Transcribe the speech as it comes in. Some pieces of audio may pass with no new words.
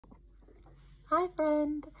Hi,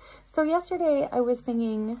 friend. So yesterday I was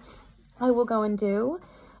singing I Will Go and Do,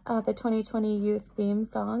 the 2020 youth theme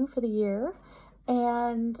song for the year.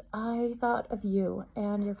 And I thought of you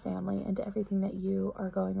and your family and everything that you are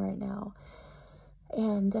going right now.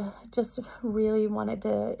 And just really wanted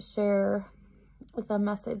to share the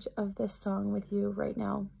message of this song with you right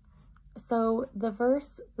now. So the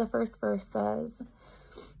first verse says,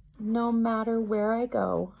 "No matter where I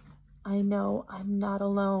go, I know I'm not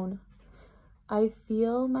alone. I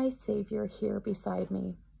feel my Savior here beside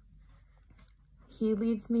me. He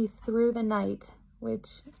leads me through the night,"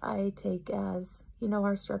 which I take as,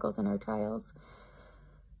 our struggles and our trials.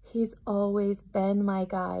 "He's always been my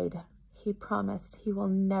guide. He promised he will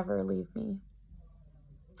never leave me.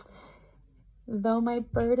 Though my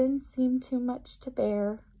burdens seem too much to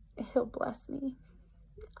bear, he'll bless me."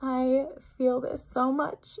 I feel this so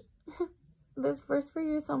much, this verse for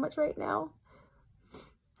you so much right now.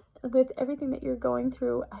 With everything that you're going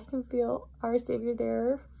through, I can feel our Savior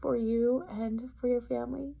there for you and for your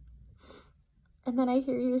family. And then I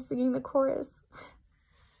hear you singing the chorus,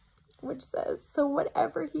 which says, "So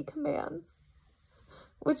whatever he commands,"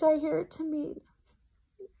 which I hear it to mean,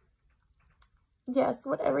 yes,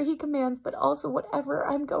 whatever he commands, but also whatever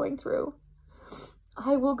I'm going through,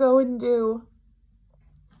 I will go and do.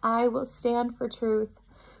 I will stand for truth.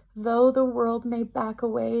 Though the world may back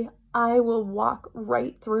away, I will walk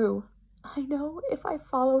right through. I know if I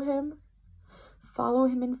follow him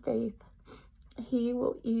in faith, he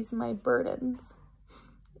will ease my burdens.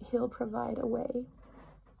 He'll provide a way.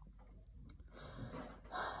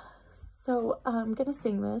 So I'm going to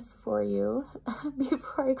sing this for you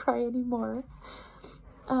before I cry anymore.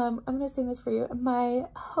 I'm going to sing this for you. My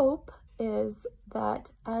hope is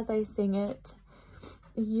that as I sing it,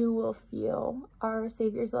 you will feel our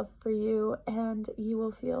Savior's love for you, and you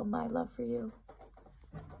will feel my love for you.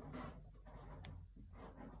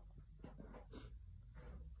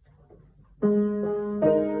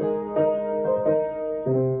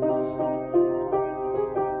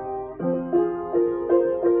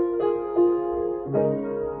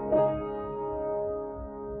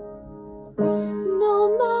 No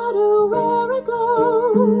matter where I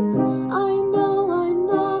go, I know I'm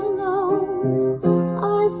not alone.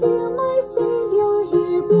 I feel my Savior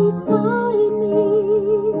here beside me.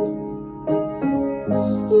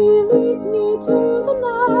 He leads me through the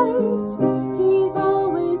night. He's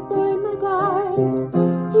always been my guide.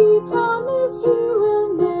 He promised he will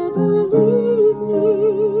never leave me.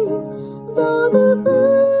 Though the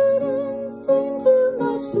burdens seem too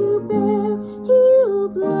much to bear, he'll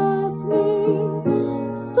bless me.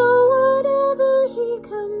 So whatever he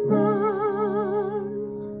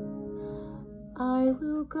commands, I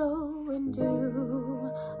will go and do.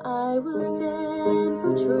 I will stand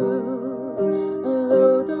for truth.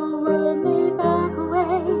 Though the world may back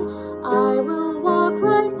away, I will walk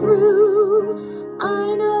right through.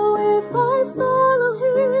 I know if I follow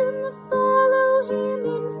him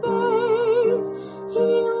in faith, he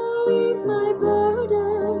will ease my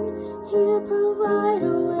burden. He'll provide a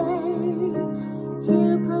way.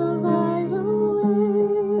 He'll provide a way.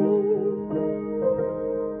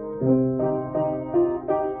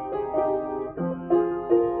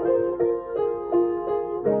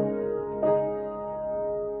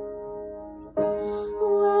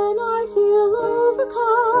 When I feel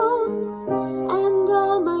overcome and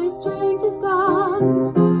all my strength is gone,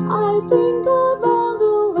 I think of all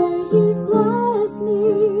the way he's blessed me.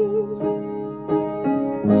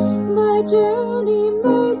 My journey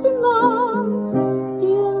may seem long,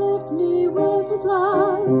 he'll lift me with his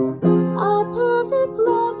love, a perfect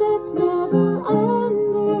love that's never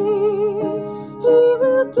ending. He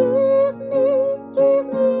will give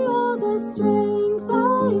me all the strength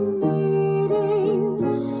I'm needing.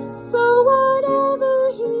 So whatever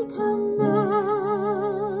he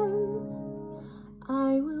commands,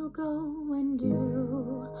 I will go and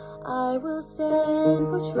do. I will stand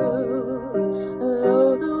for truth.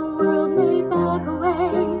 Though the world may back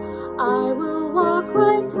away, I will walk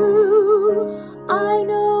right through. I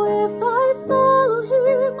know if I follow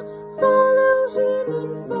him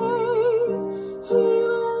in faith, he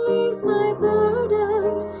will ease my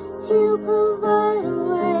burden. He'll provide a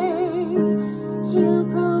way. He'll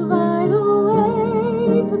provide a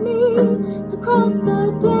way for me to cross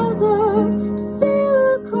the desert, to sail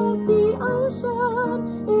across the ocean.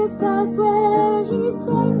 If that's where he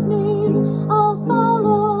sends me, I'll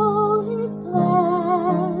follow his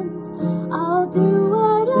plan. I'll do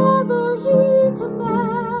whatever he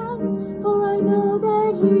commands, for I know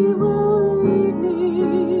that he will lead me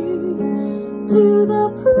to the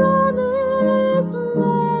promised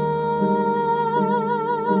land.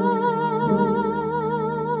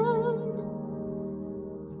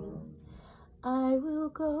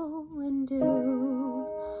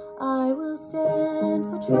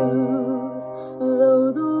 truth.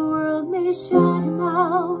 Though the world may shut him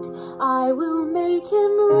out, I will make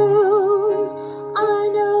him room. I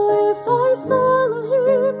know if I follow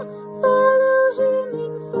him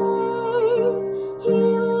in faith, he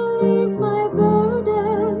will ease my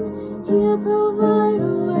burden. He'll provide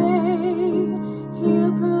a way.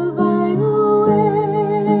 He'll provide a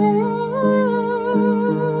way.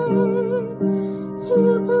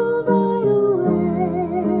 He'll provide a way.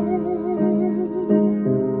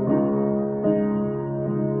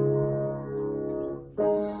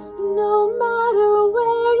 No matter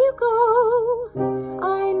where you go,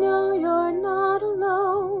 I know you're not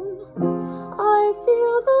alone. I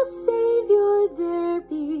feel the Savior there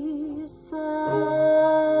beside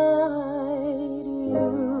you.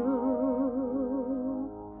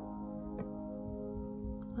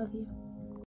 Love you.